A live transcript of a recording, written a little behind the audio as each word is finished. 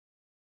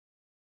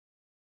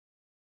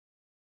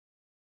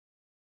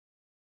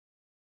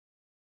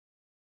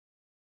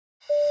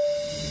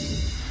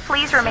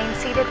Please remain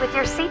seated with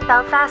your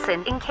seatbelt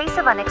fastened in case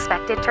of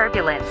unexpected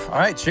turbulence. All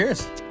right,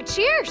 cheers.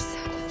 Cheers.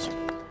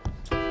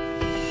 I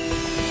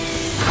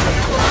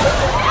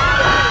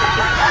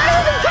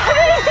haven't done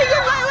anything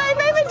in my life.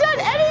 I haven't done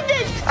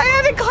anything. I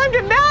haven't climbed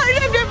a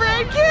mountain. I've never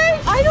had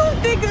kids. I don't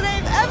think that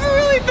I've ever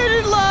really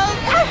been in love.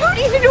 I don't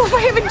even know if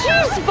I have a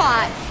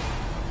G-spot.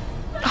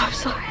 Oh, I'm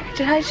sorry.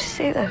 Did I just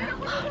say that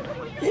out loud?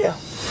 Yeah.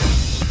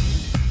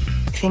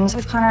 Things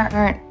with Connor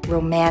aren't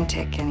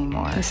romantic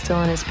anymore. He's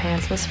still in his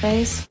pantsless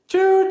phase.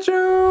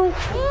 Choo-choo!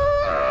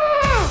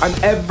 I'm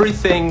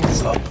everything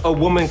a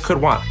woman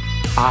could want.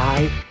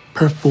 I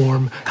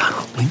perform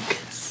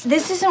cunnilingus.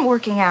 This isn't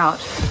working out.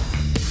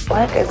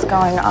 What is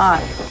going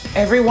on?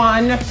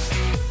 Everyone.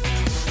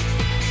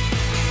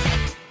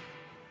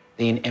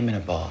 The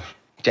inimitable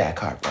Jack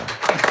Harper.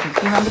 You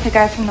remember the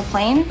guy from the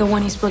plane? The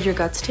one you spilled your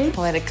guts to?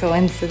 What a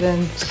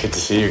coincidence. It's good to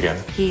see you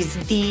again. He's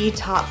the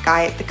top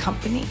guy at the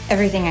company.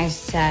 Everything I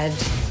said.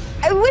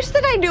 I wish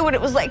that I knew what it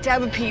was like to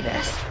have a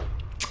penis.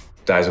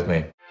 Dies with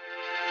me.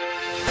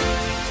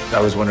 I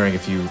was wondering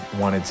if you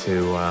wanted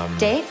to,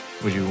 Date?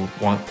 Would you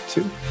want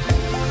to?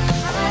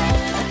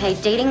 Okay,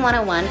 dating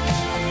 101.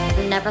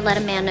 Never let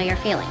a man know your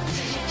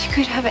feelings. You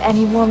could have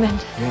any woman.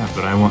 Yeah,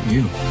 but I want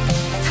you.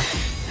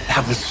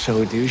 That was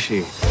so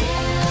douchey.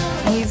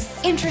 He's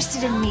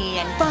interested in me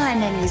and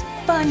fun and he's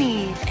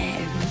funny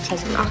and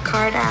has rock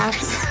hard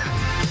abs.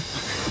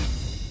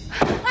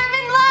 I'm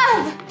in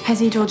love! Has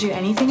he told you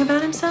anything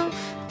about himself?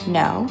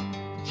 No,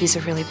 he's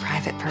a really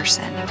private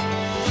person.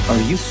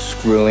 Are you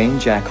screwing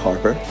Jack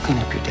Harper? Clean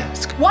up your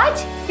desk.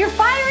 What? You're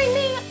firing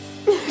me?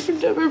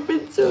 I've never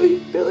been so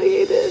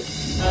humiliated.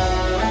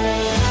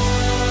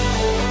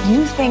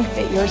 You think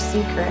that your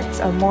secrets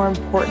are more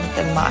important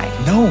than mine.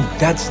 No,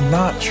 that's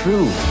not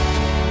true.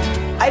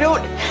 I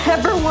don't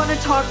ever want to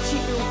talk to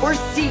you or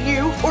see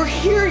you or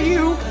hear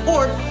you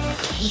or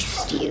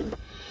Taste you.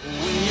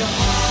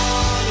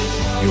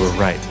 You were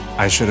right.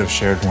 I should have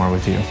shared more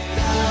with you.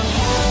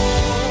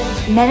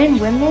 Men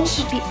and women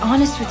should be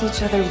honest with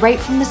each other right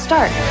from the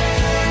start.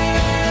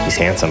 He's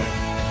handsome.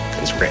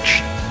 He's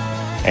rich.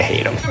 I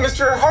hate him.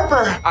 Mr.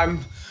 Harper!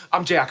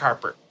 I'm Jack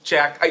Harper.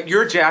 Jack,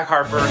 you're Jack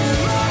Harper.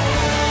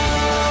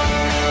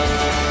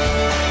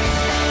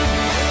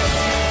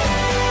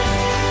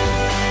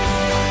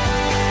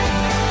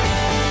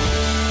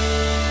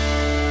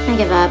 I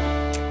give up.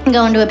 I'm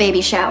going to a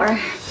baby shower.